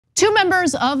Two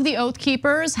members of the Oath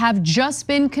Keepers have just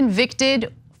been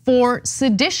convicted for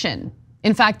sedition.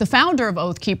 In fact, the founder of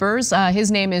Oath Keepers,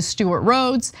 his name is Stewart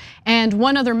Rhodes, and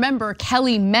one other member,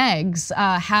 Kelly Meggs,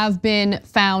 have been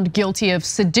found guilty of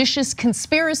seditious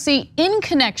conspiracy in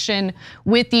connection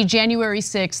with the January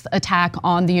 6th attack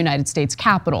on the United States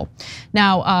Capitol.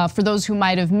 Now, for those who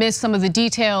might have missed some of the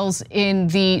details in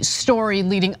the story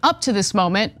leading up to this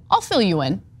moment, I'll fill you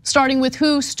in, starting with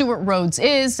who Stewart Rhodes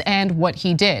is and what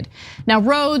he did. Now,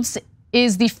 Rhodes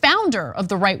is the founder of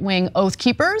the right-wing Oath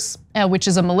Keepers, which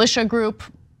is a militia group,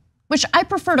 which I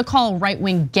prefer to call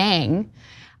right-wing gang.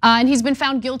 And he's been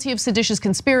found guilty of seditious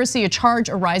conspiracy, a charge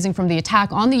arising from the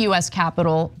attack on the US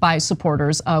Capitol by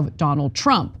supporters of Donald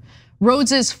Trump.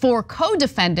 Rhodes's four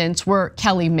co-defendants were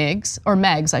Kelly Meggs, or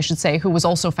Meggs, I should say, who was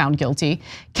also found guilty,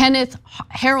 Kenneth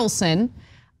Harrelson,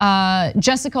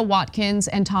 Jessica Watkins,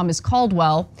 and Thomas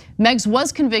Caldwell. Meggs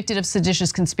was convicted of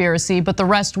seditious conspiracy, but the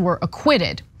rest were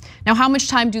acquitted. Now, how much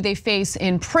time do they face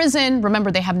in prison? Remember,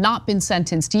 they have not been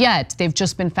sentenced yet. They've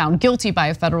just been found guilty by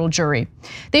a federal jury.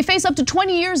 They face up to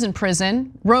 20 years in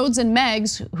prison. Rhodes and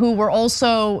Meggs, who were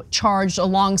also charged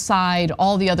alongside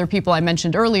all the other people I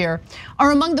mentioned earlier,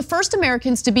 are among the first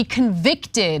Americans to be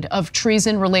convicted of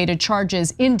treason-related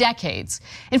charges in decades.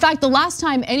 In fact, the last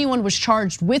time anyone was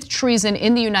charged with treason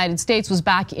in the United States was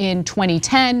back in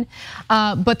 2010,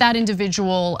 but that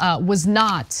individual was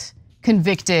not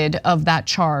convicted of that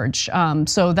charge.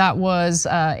 So that was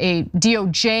a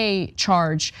DOJ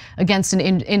charge against an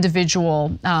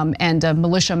individual and a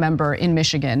militia member in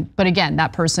Michigan. But again,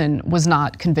 that person was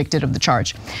not convicted of the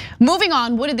charge. Moving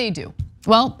on, what did they do?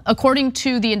 Well, according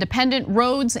to The Independent,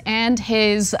 Rhodes and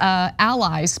his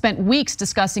allies spent weeks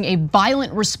discussing a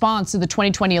violent response to the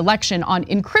 2020 election on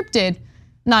encrypted,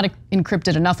 not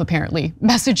encrypted enough apparently,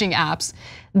 messaging apps,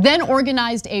 then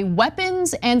organized a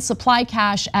weapons and supply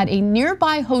cache at a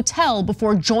nearby hotel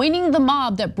before joining the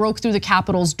mob that broke through the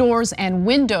Capitol's doors and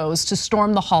windows to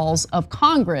storm the halls of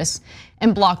Congress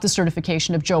and block the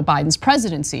certification of Joe Biden's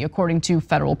presidency, according to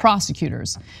federal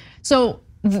prosecutors. So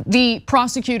the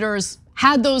prosecutors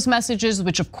had those messages,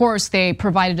 which of course they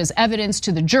provided as evidence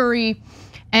to the jury.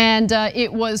 And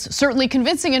it was certainly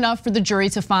convincing enough for the jury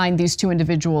to find these two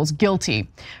individuals guilty.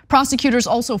 Prosecutors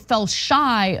also fell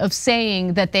shy of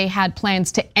saying that they had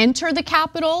plans to enter the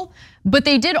Capitol, but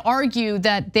they did argue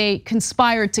that they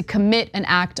conspired to commit an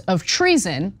act of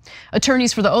treason.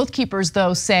 Attorneys for the Oath Keepers,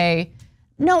 though, say,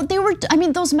 no,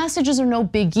 those messages are no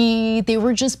biggie. They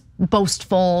were just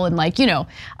boastful and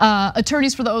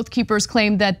attorneys for the Oath Keepers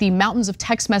claimed that the mountains of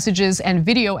text messages and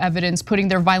video evidence putting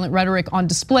their violent rhetoric on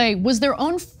display was their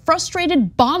own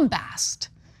frustrated bombast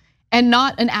and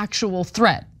not an actual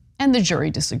threat. And the jury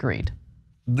disagreed.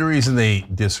 The reason they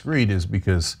disagreed is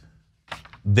because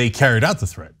they carried out the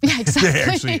threat. Yeah, exactly.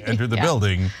 They actually entered the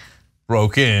building,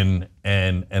 broke in,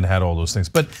 and had all those things.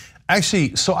 But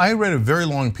actually, so I read a very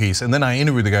long piece, and then I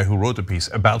interviewed the guy who wrote the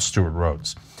piece about Stewart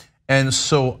Rhodes. And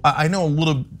so I know a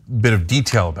little bit of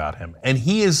detail about him, and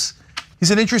he's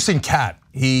an interesting cat.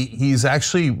 He's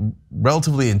actually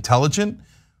relatively intelligent,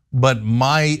 but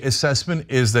my assessment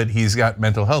is that he's got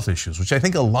mental health issues, which I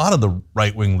think a lot of the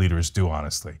right-wing leaders do,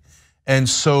 honestly. And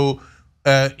so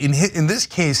in this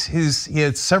case, he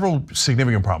had several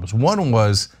significant problems. One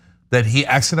was that he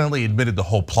accidentally admitted the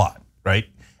whole plot, right?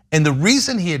 And the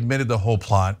reason he admitted the whole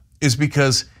plot is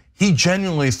because he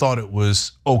genuinely thought it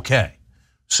was okay.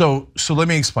 So let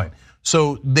me explain.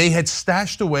 So they had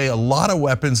stashed away a lot of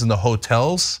weapons in the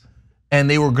hotels, and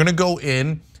they were gonna go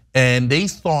in, and they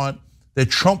thought that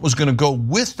Trump was gonna go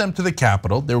with them to the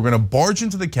Capitol. They were gonna barge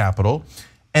into the Capitol,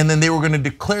 and then they were gonna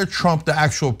declare Trump the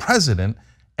actual president,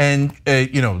 and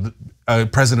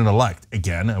president-elect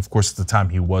again. Of course, at the time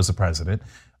he was the president,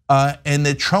 and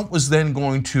that Trump was then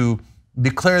going to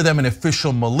declare them an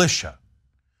official militia.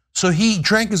 So he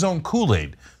drank his own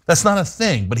Kool-Aid. That's not a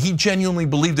thing, but he genuinely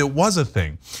believed it was a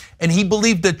thing. And he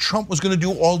believed that Trump was gonna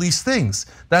do all these things.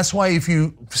 That's why if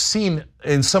you've seen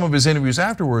in some of his interviews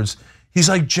afterwards, he's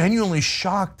like genuinely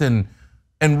shocked and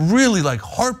really like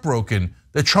heartbroken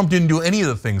that Trump didn't do any of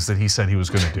the things that he said he was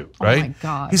gonna do, right? Oh my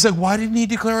God. He's like, why didn't he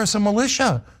declare us a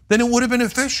militia? Then it would have been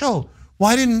official.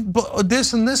 Why didn't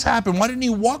this and this happen? Why didn't he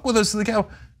walk with us to the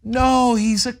Capitol? No,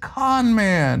 he's a con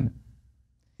man.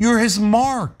 You're his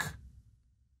mark.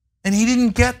 And he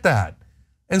didn't get that.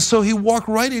 And so he walked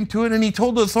right into it and he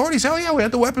told the authorities, oh yeah, we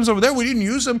had the weapons over there, we didn't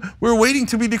use them. We were waiting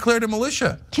to be declared a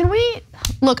militia. Can we,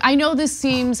 look, I know this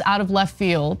seems out of left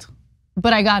field,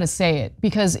 but I gotta say it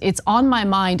because it's on my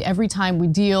mind every time we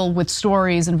deal with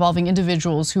stories involving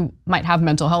individuals who might have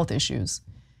mental health issues.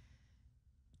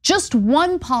 Just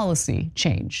one policy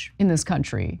change in this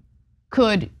country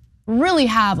could really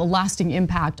have a lasting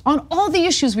impact on all the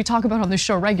issues we talk about on this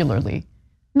show regularly.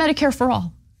 Medicare for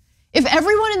all. If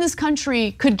everyone in this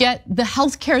country could get the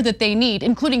health care that they need,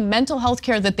 including mental health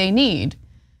care that they need,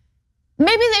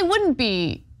 maybe they wouldn't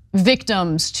be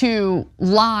victims to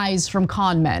lies from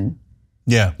con men.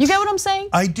 Yeah. You get what I'm saying?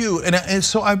 I do, and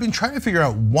so I've been trying to figure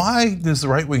out, why does the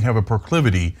right wing have a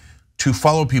proclivity to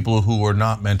follow people who are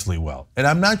not mentally well? And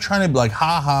I'm not trying to be like,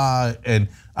 ha ha, and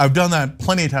I've done that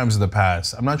plenty of times in the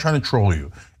past. I'm not trying to troll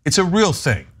you. It's a real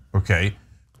thing, okay?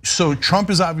 So Trump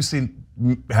is obviously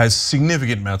has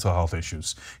significant mental health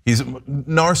issues. He's a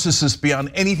narcissist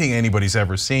beyond anything anybody's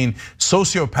ever seen.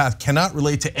 Sociopath, cannot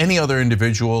relate to any other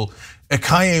individual.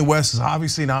 Kanye West is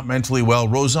obviously not mentally well.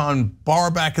 Roseanne Barr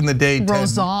back in the day.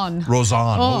 Roseanne.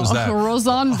 Roseanne, what was that?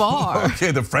 Roseanne Barr.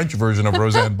 Okay, the French version of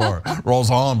Roseanne Barr.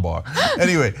 Roseanne Barr.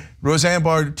 Anyway, Roseanne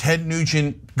Barr, Ted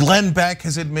Nugent, Glenn Beck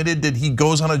has admitted that he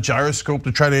goes on a gyroscope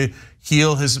to try to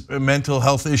heal his mental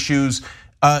health issues.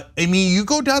 I mean, you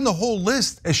go down the whole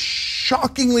list, a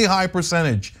shockingly high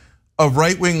percentage of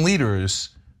right-wing leaders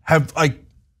have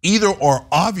either are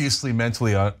obviously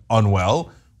mentally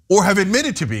unwell or have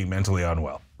admitted to being mentally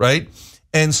unwell, right?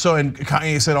 And so, and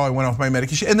Kanye said, I went off my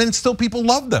medication, and then still people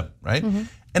love them, right?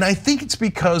 And I think it's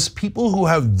because people who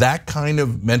have that kind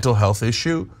of mental health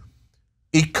issue,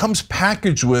 it comes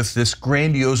packaged with this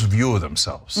grandiose view of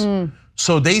themselves.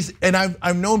 So and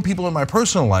I've known people in my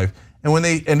personal life,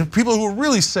 and people who were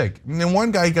really sick. And then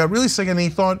one guy got really sick and he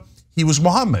thought he was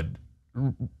Muhammad,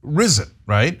 risen,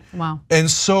 right? Wow. And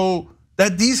so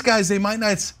that these guys, they might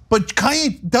not, but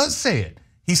Kanye does say it.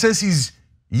 He says he's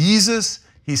Jesus,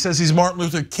 he says he's Martin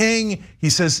Luther King, he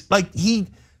says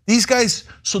these guys,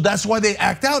 so that's why they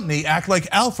act out and they act like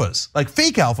alphas, like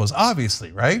fake alphas,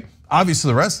 obviously, right?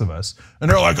 Obviously the rest of us. And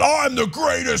they're like, I'm the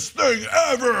greatest thing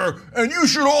ever, and you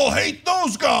should all hate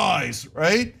those guys,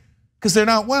 right? Because they're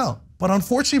not well. But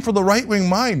unfortunately for the right-wing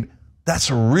mind,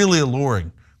 that's really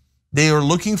alluring. They are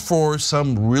looking for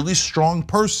some really strong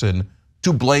person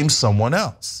to blame someone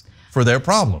else for their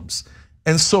problems.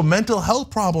 And so mental health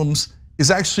problems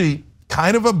is actually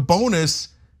kind of a bonus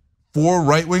for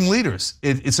right-wing leaders.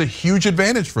 It's a huge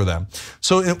advantage for them.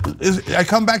 So I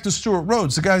come back to Stewart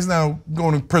Rhodes. The guy's now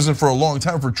going to prison for a long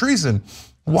time for treason.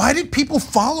 Why did people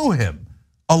follow him?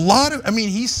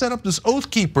 He set up this Oath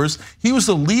Keepers. He was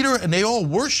the leader and they all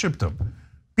worshiped him.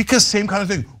 Because same kind of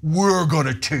thing, we're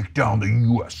gonna take down the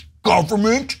US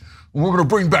government. We're gonna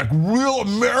bring back real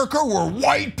America where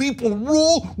white people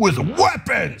rule with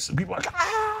weapons. And people are like,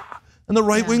 ah. And the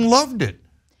right wing loved it.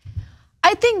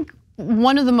 I think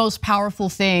one of the most powerful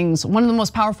things, one of the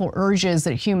most powerful urges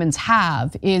that humans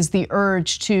have is the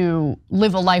urge to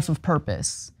live a life of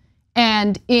purpose.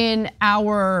 And in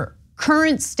our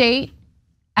current state,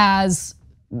 as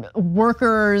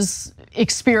workers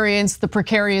experience the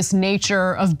precarious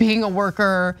nature of being a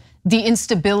worker, the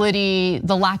instability,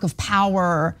 the lack of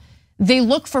power, they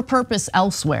look for purpose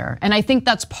elsewhere. And I think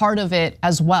that's part of it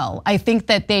as well. I think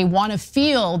that they want to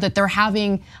feel that they're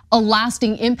having a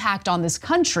lasting impact on this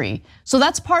country. So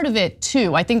that's part of it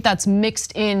too. I think that's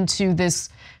mixed into this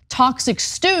toxic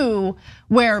stew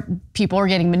where people are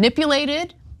getting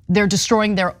manipulated. They're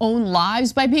destroying their own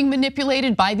lives by being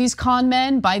manipulated by these con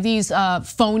men, by these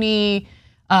phony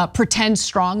pretend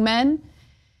strong men.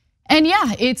 And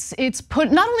yeah, it's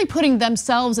not only putting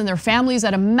themselves and their families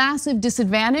at a massive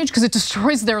disadvantage because it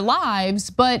destroys their lives,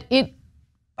 but it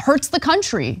hurts the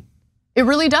country. It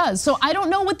really does. So I don't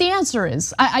know what the answer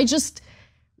is.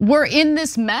 We're in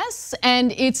this mess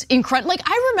and it's incredible. Like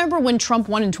I remember when Trump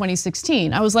won in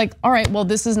 2016, I was like, all right, well,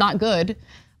 this is not good.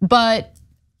 But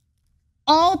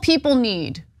all people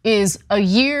need is a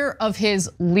year of his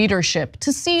leadership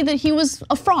to see that he was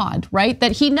a fraud, right?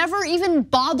 That he never even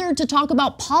bothered to talk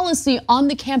about policy on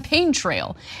the campaign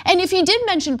trail. And if he did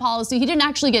mention policy, he didn't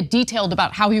actually get detailed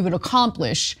about how he would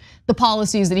accomplish the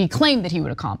policies that he claimed that he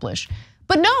would accomplish.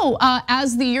 But no,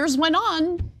 as the years went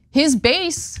on, his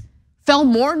base fell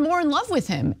more and more in love with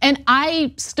him. And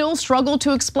I still struggle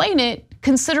to explain it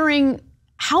considering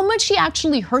how much he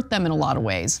actually hurt them in a lot of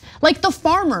ways. Like the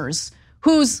farmers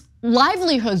whose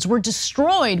livelihoods were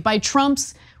destroyed by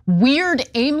Trump's weird,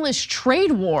 aimless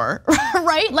trade war,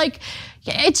 right? Like,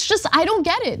 it's just, I don't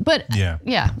get it, but yeah,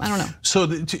 I don't know. So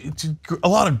a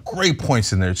lot of great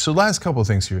points in there. So last couple of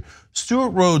things here.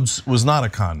 Stewart Rhodes was not a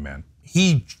con man.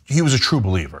 He was a true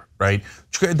believer, right?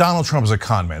 Donald Trump is a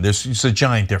con man. There's a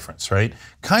giant difference, right?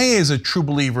 Kanye is a true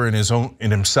believer in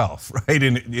himself, right?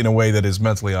 In a way that is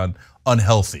mentally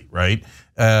unhealthy, right?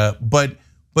 But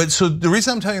so the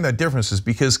reason I'm telling you that difference is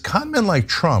because con men like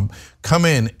Trump come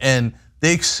in and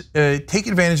they take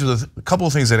advantage of a couple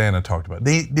of things that Anna talked about.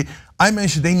 I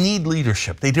mentioned they need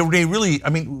leadership. They really, I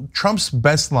mean, Trump's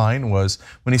best line was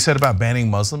when he said about banning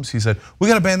Muslims, he said, we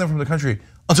got to ban them from the country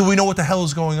until we know what the hell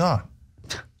is going on.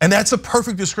 And that's a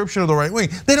perfect description of the right wing.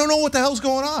 They don't know what the hell's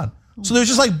going on. So they're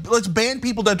just like, let's ban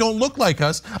people that don't look like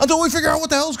us until we figure out what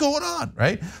the hell's going on,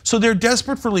 right? So they're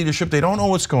desperate for leadership. They don't know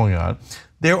what's going on.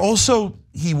 They're also,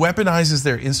 he weaponizes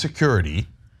their insecurity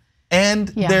and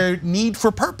their need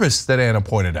for purpose that Anna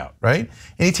pointed out, right?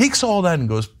 And he takes all that and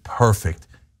goes, perfect.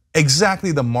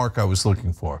 Exactly the mark I was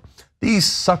looking for. These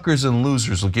suckers and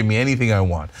losers will give me anything I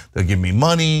want. They'll give me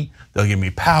money, they'll give me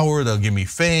power, they'll give me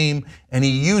fame, and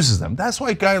he uses them. That's why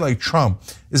a guy like Trump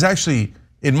is actually,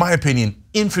 in my opinion,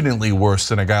 infinitely worse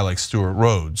than a guy like Stewart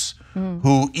Rhodes,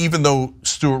 who, even though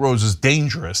Stewart Rhodes is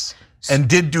dangerous and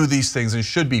did do these things and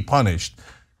should be punished,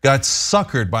 got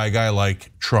suckered by a guy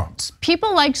like Trump.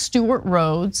 People like Stewart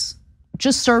Rhodes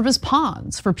just serve as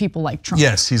pawns for people like Trump.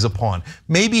 Yes, he's a pawn.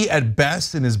 Maybe at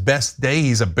best, in his best day,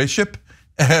 he's a bishop,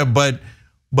 but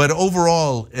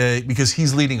overall, because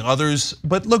he's leading others.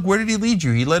 But look, where did he lead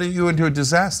you? He led you into a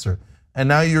disaster. And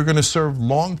now you're gonna serve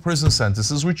long prison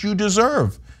sentences, which you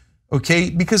deserve, okay?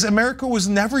 Because America was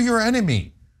never your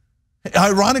enemy.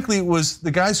 Ironically, it was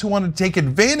the guys who wanted to take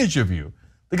advantage of you,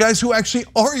 the guys who actually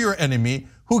are your enemy,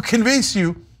 who convinced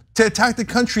you to attack the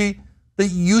country that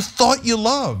you thought you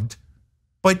loved,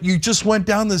 but you just went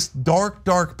down this dark,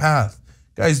 dark path.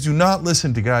 Guys, do not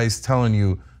listen to guys telling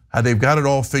you how they've got it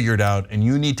all figured out and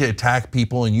you need to attack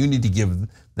people and you need to give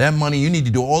them money, you need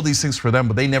to do all these things for them,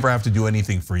 but they never have to do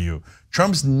anything for you.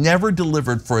 Trump's never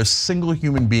delivered for a single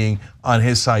human being on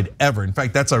his side ever. In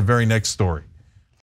fact, that's our very next story.